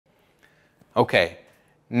Okay,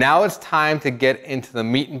 now it's time to get into the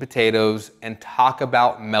meat and potatoes and talk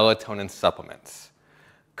about melatonin supplements.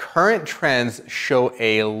 Current trends show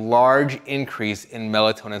a large increase in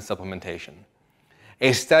melatonin supplementation.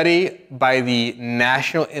 A study by the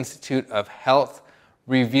National Institute of Health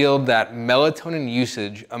revealed that melatonin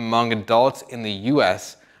usage among adults in the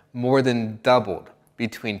US more than doubled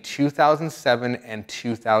between 2007 and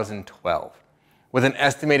 2012, with an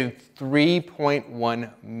estimated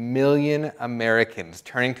 3.1 million Americans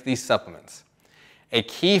turning to these supplements. A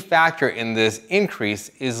key factor in this increase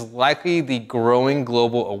is likely the growing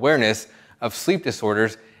global awareness of sleep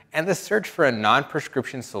disorders and the search for a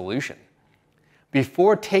non-prescription solution.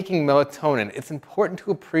 Before taking melatonin, it's important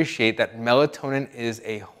to appreciate that melatonin is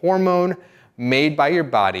a hormone made by your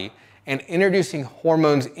body, and introducing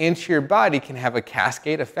hormones into your body can have a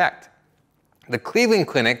cascade effect. The Cleveland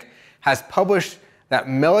Clinic has published that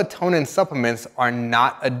melatonin supplements are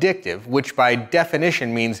not addictive, which by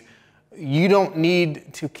definition means you don't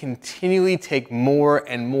need to continually take more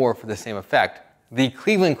and more for the same effect. The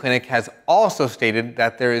Cleveland Clinic has also stated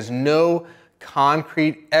that there is no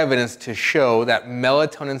concrete evidence to show that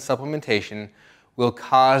melatonin supplementation will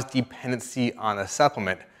cause dependency on a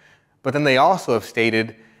supplement. But then they also have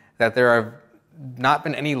stated that there have not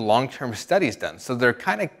been any long-term studies done. So they're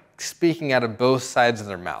kind of speaking out of both sides of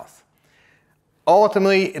their mouth.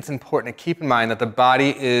 Ultimately, it's important to keep in mind that the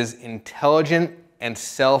body is intelligent and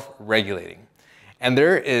self-regulating. And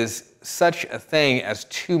there is such a thing as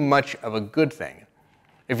too much of a good thing.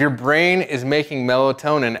 If your brain is making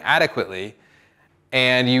melatonin adequately,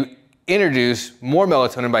 and you introduce more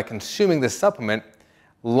melatonin by consuming this supplement,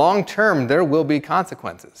 long-term there will be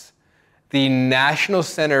consequences. The National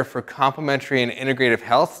Center for Complementary and Integrative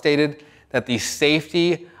Health stated that the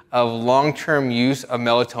safety of long-term use of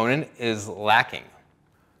melatonin is lacking.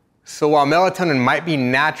 So while melatonin might be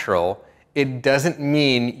natural, it doesn't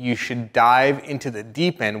mean you should dive into the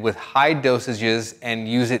deep end with high dosages and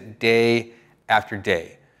use it day after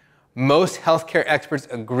day. Most healthcare experts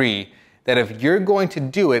agree that if you're going to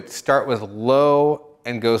do it, start with low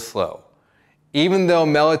and go slow. Even though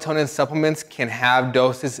melatonin supplements can have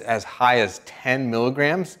doses as high as 10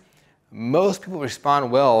 milligrams, most people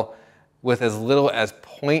respond well with as little as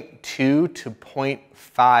 0.2 to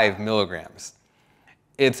 0.5 milligrams.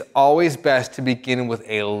 It's always best to begin with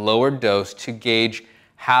a lower dose to gauge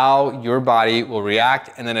how your body will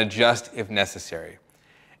react and then adjust if necessary.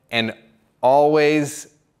 And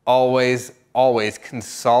always, always, always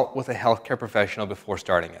consult with a healthcare professional before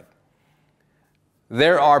starting it.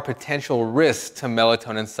 There are potential risks to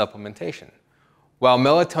melatonin supplementation. While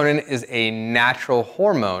melatonin is a natural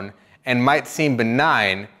hormone and might seem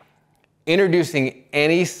benign, introducing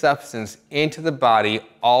any substance into the body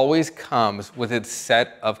always comes with its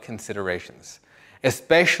set of considerations,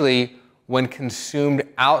 especially when consumed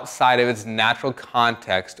outside of its natural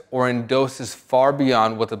context or in doses far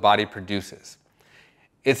beyond what the body produces.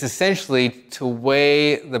 It's essentially to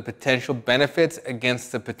weigh the potential benefits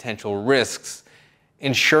against the potential risks,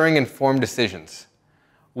 ensuring informed decisions.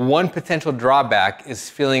 One potential drawback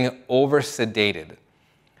is feeling over-sedated.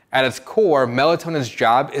 At its core, melatonin's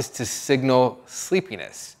job is to signal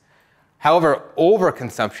sleepiness. However,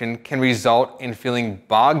 overconsumption can result in feeling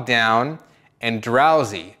bogged down and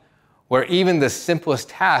drowsy, where even the simplest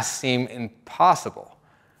tasks seem impossible.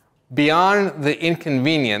 Beyond the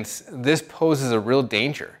inconvenience, this poses a real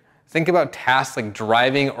danger. Think about tasks like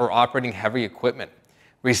driving or operating heavy equipment.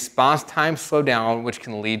 Response times slow down, which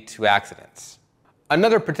can lead to accidents.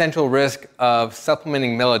 Another potential risk of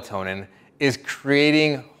supplementing melatonin is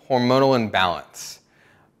creating hormonal imbalance.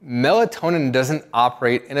 Melatonin doesn't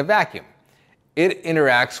operate in a vacuum. It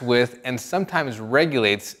interacts with and sometimes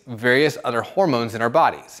regulates various other hormones in our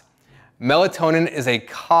bodies. Melatonin is a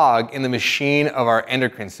cog in the machine of our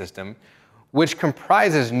endocrine system, which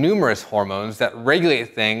comprises numerous hormones that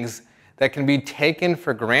regulate things that can be taken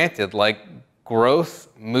for granted, like growth,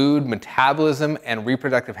 mood, metabolism, and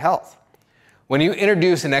reproductive health. When you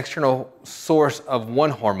introduce an external source of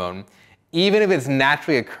one hormone, even if it's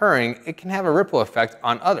naturally occurring, it can have a ripple effect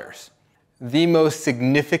on others. The most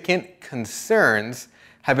significant concerns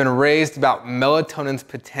have been raised about melatonin's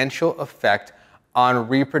potential effect on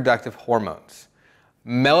reproductive hormones.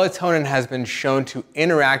 Melatonin has been shown to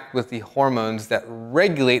interact with the hormones that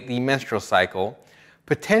regulate the menstrual cycle,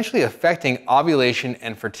 potentially affecting ovulation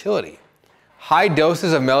and fertility. High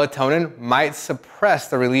doses of melatonin might suppress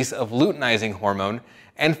the release of luteinizing hormone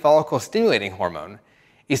and follicle-stimulating hormone,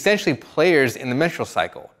 essentially players in the menstrual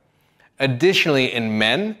cycle. Additionally, in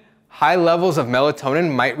men, high levels of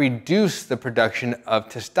melatonin might reduce the production of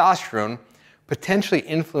testosterone, potentially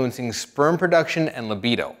influencing sperm production and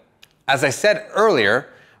libido. As I said earlier,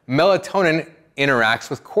 melatonin interacts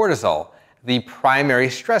with cortisol, the primary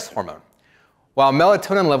stress hormone. While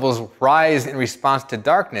melatonin levels rise in response to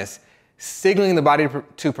darkness, signaling the body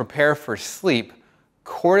to prepare for sleep,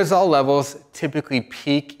 cortisol levels typically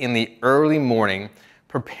peak in the early morning,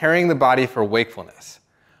 preparing the body for wakefulness.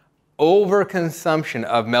 Overconsumption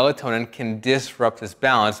of melatonin can disrupt this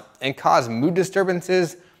balance and cause mood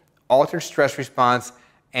disturbances, altered stress response,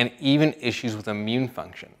 and even issues with immune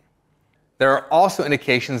function. There are also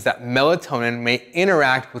indications that melatonin may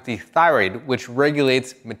interact with the thyroid, which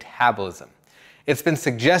regulates metabolism. It's been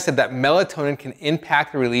suggested that melatonin can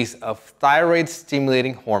impact the release of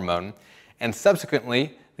thyroid-stimulating hormone and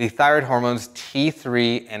subsequently the thyroid hormones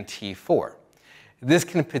T3 and T4. This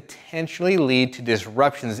can potentially lead to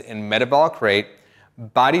disruptions in metabolic rate,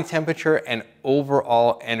 body temperature, and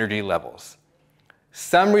overall energy levels.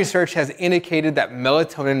 Some research has indicated that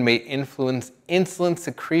melatonin may influence insulin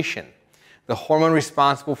secretion, the hormone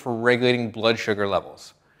responsible for regulating blood sugar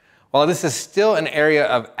levels. While this is still an area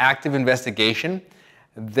of active investigation,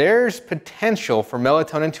 there's potential for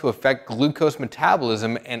melatonin to affect glucose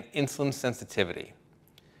metabolism and insulin sensitivity.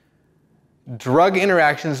 Drug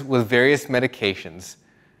interactions with various medications.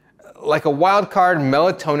 Like a wild card,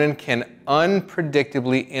 melatonin can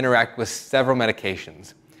unpredictably interact with several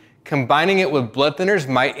medications. Combining it with blood thinners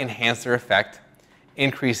might enhance their effect,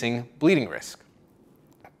 increasing bleeding risk.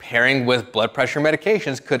 Pairing with blood pressure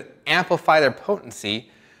medications could amplify their potency,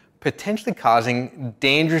 potentially causing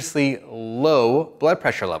dangerously low blood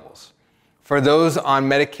pressure levels. For those on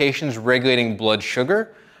medications regulating blood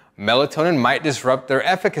sugar, melatonin might disrupt their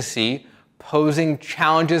efficacy, posing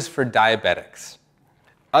challenges for diabetics.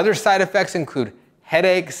 Other side effects include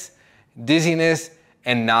headaches, dizziness,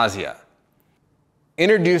 and nausea.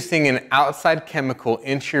 Introducing an outside chemical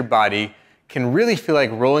into your body can really feel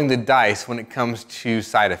like rolling the dice when it comes to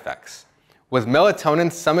side effects. With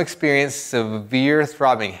melatonin, some experience severe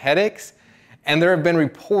throbbing headaches, and there have been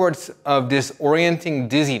reports of disorienting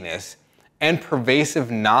dizziness and pervasive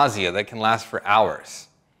nausea that can last for hours.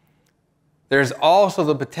 There's also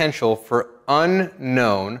the potential for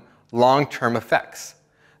unknown long-term effects.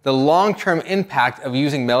 The long-term impact of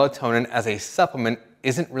using melatonin as a supplement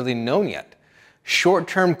isn't really known yet.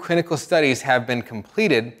 Short-term clinical studies have been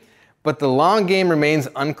completed, but the long game remains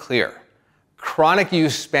unclear. Chronic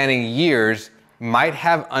use spanning years might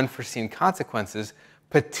have unforeseen consequences,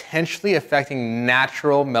 potentially affecting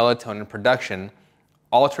natural melatonin production,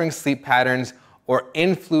 altering sleep patterns, or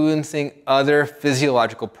influencing other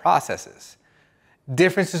physiological processes.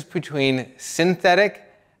 Differences between synthetic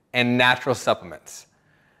and natural supplements.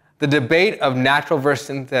 The debate of natural versus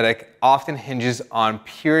synthetic often hinges on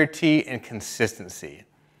purity and consistency.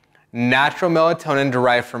 Natural melatonin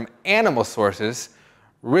derived from animal sources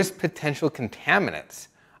risk potential contaminants.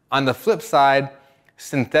 On the flip side,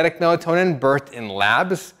 synthetic melatonin birthed in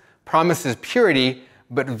labs promises purity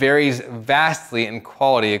but varies vastly in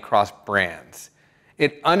quality across brands.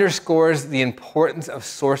 It underscores the importance of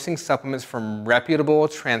sourcing supplements from reputable,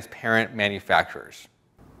 transparent manufacturers.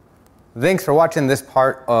 Thanks for watching this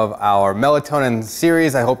part of our melatonin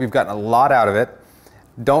series. I hope you've gotten a lot out of it.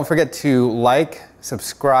 Don't forget to like,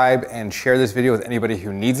 subscribe, and share this video with anybody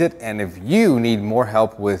who needs it. And if you need more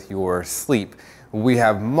help with your sleep, we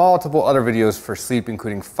have multiple other videos for sleep,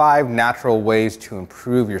 including 5 natural ways to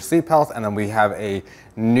improve your sleep health. And then we have a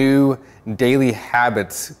new daily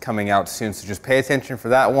habits coming out soon. So just pay attention for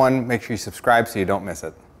that one. Make sure you subscribe so you don't miss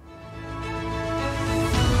it.